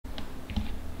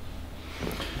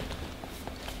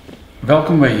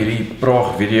Welkom by hierdie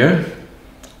Praag video.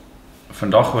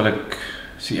 Vandag wil ek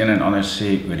so een en ander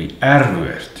sê oor die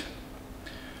R-woord.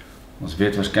 Ons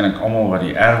weet waarskynlik almal wat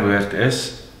die R-woord is,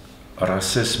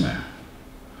 rassisme.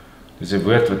 Dit is 'n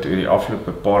woord wat oor die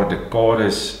afgelope paar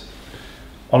dekades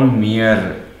al meer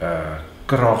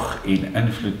krag en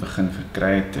invloed begin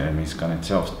verkry het. Mense kan dit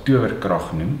selfs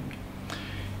towerkrag noem.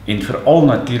 En veral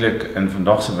natuurlik in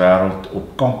vandag se wêreld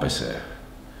op kampusse.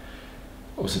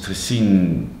 Ons het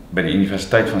gesien by die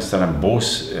Universiteit van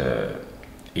Stellenbosch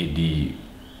het die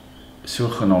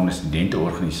sogenaamde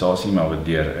studenteorganisasie, maar wat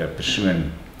deur 'n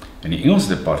persoon in die Engels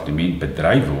departement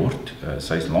bedryf word.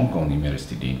 Sy is lankal nie meer 'n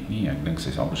student nie. Ek dink sy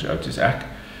is amper so oud soos ek.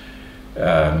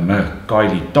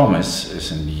 Kylie Thomas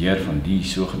is in beheer van die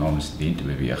sogenaamde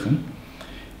studentebeweging.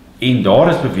 En daar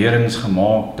is beweringe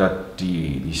gemaak dat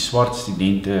die swart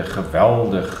studente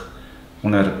geweldig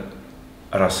onder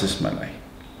rassisme ly.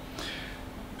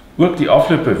 Ook die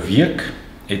afgelope week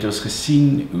het ons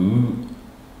gesien hoe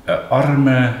 'n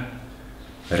arme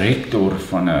rektor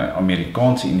van 'n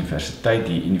Amerikaanse universiteit,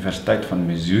 die Universiteit van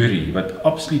Missouri, wat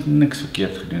absoluut niks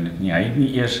verkeerd gedoen het nie. Hy het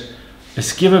nie eers 'n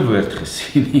skewe woord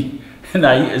gesien nie. En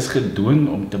hy is gedwing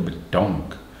om te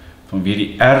bedank vanweë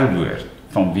die R-woord,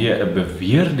 vanweë 'n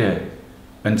beweerde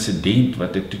insident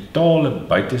wat 'n totale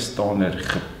buitestander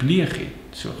gepleeg het,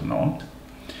 sogenaamd.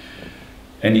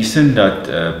 In die sin dat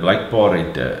blykbaar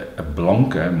het 'n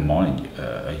blanke man,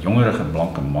 'n jongerige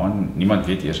blanke man, niemand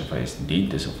weet eers of hy 'n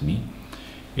student is of nie,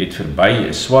 het verby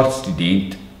 'n swart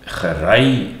student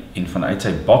gery en vanuit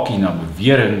sy bakkie na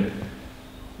bewering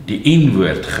die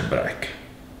N-woord gebruik.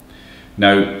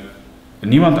 Nou,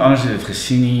 niemand anders het dit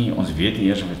gesien nie, ons weet nie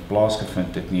eers of dit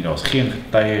plaasgevind het nie, daar's geen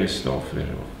getuies daarvoor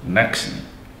of niks nie.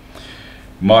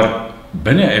 Maar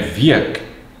binne 'n week,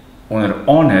 onder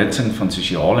aanhitsing van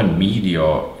sosiale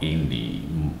media en die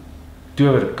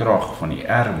towerkrag van die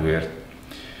R-woord,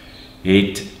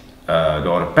 het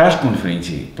daar 'n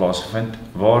perskonferensie plaasgevind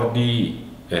waar die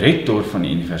rektor van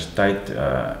die universiteit,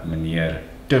 meneer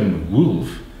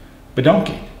Wolfe, bedank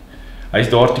het. Hy is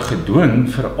daartoe gedwing,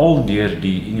 veral deur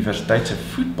die universiteit se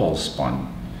voetbalspan,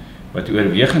 wat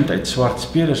oorwegend uit swart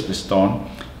spelers bestaan,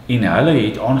 en hulle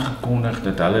het aangekondig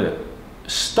dat hulle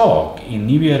staak en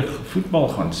nie weer voetbal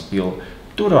gaan speel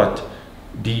totdat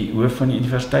die hoof van die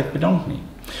universiteit bedank nie.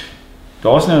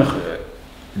 Daar's nou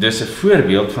dis 'n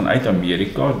voorbeeld vanuit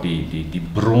Amerika, die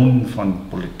bron van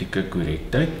politieke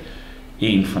korrektheid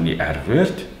en van die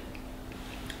R-woord,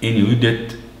 en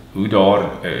hoe daar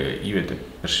jy weet, 'n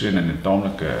persoon in 'n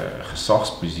taamlike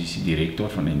gesagsposisie, die rektor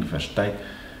van die universiteit,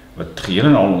 wat geheel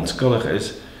en al onskuldig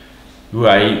is, hoe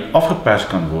hy afgepers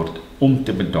kan word om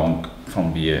te bedank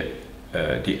vanweë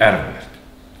die R-woord.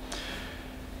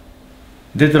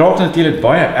 Dit raak natuurlik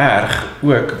baie erg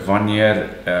ook wanneer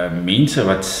mense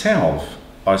wat self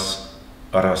as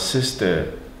rassiste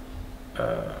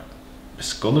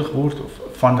beskuldig word of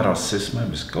van rassisme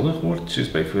beskuldig word,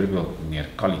 soos byvoorbeeld meneer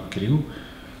Kriel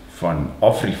van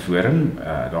AfriForum.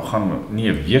 Daar gaan nie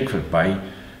 'n week verby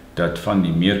dat van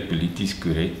die meer polities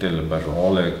korrekte,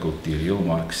 liberale, kultureel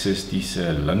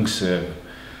marxistiese, linkse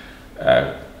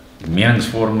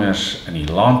meningsvormers in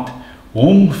die land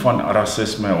hom van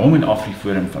rassisme, hom en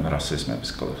AfriForum van rassisme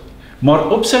beskuldig. Maar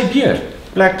op sy beurt,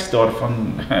 pleks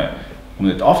daarvan om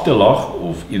dit af te lag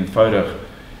of eenvoudig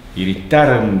hierdie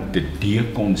term te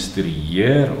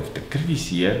dekonstrueer of te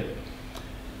kritiseer,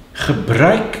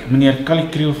 gebruik meneer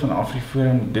Kriel van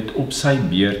AfriForum dit op sy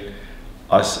beurt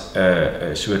as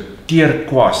 'n soort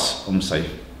teerkwas om sy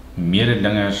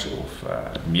mededingers of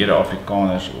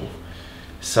mede-Afrikaners of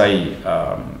sy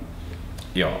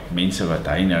mense wat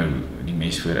hy nou die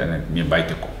mes voorin het mee by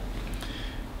te kom.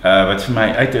 Wat vir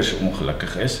my uiters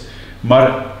ongelukkig is,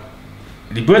 maar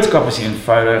die boodskap is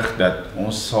eenvoudig dat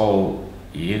ons sal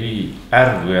hierdie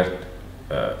R-woord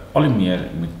al meer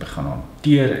moet begin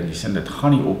hanteer, in die sin dit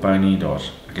gaan nie ophou nie.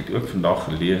 Ek het ook vandag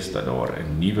gelees dat daar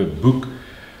 'n nuwe boek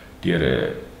deur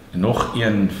nog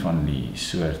een van die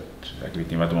soort, ek weet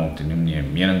nie wat om te noem nie,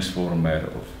 'n meningsvormer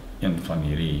of een van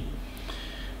hierdie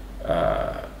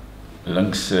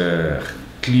linkse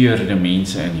gekleurde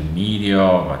mense in die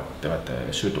media wat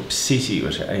 'n soort obsessie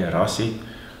oor sy eie ras het,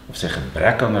 of sy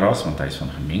gebrek aan ras, want hy is van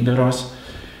gemengde ras.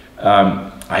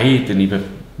 Hy het 'n nuwe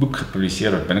boek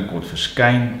gepubliseer wat binnekort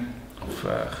verskyn, of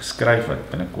geskryf wat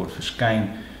binnekort verskyn,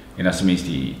 en as 'n mens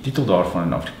die titel daarvan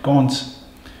in Afrikaans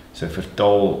sou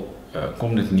vertaal,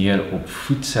 kom dit neer op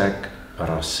voetsek,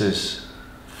 rassis,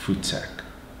 voetsek.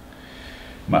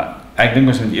 Maar ek dink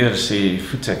ons moet eerder sê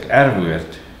voetsek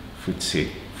R-woord,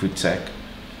 voetsek,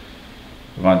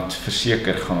 want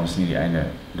verseker gaan ons nie die einde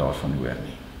daarvan hoor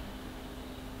nie.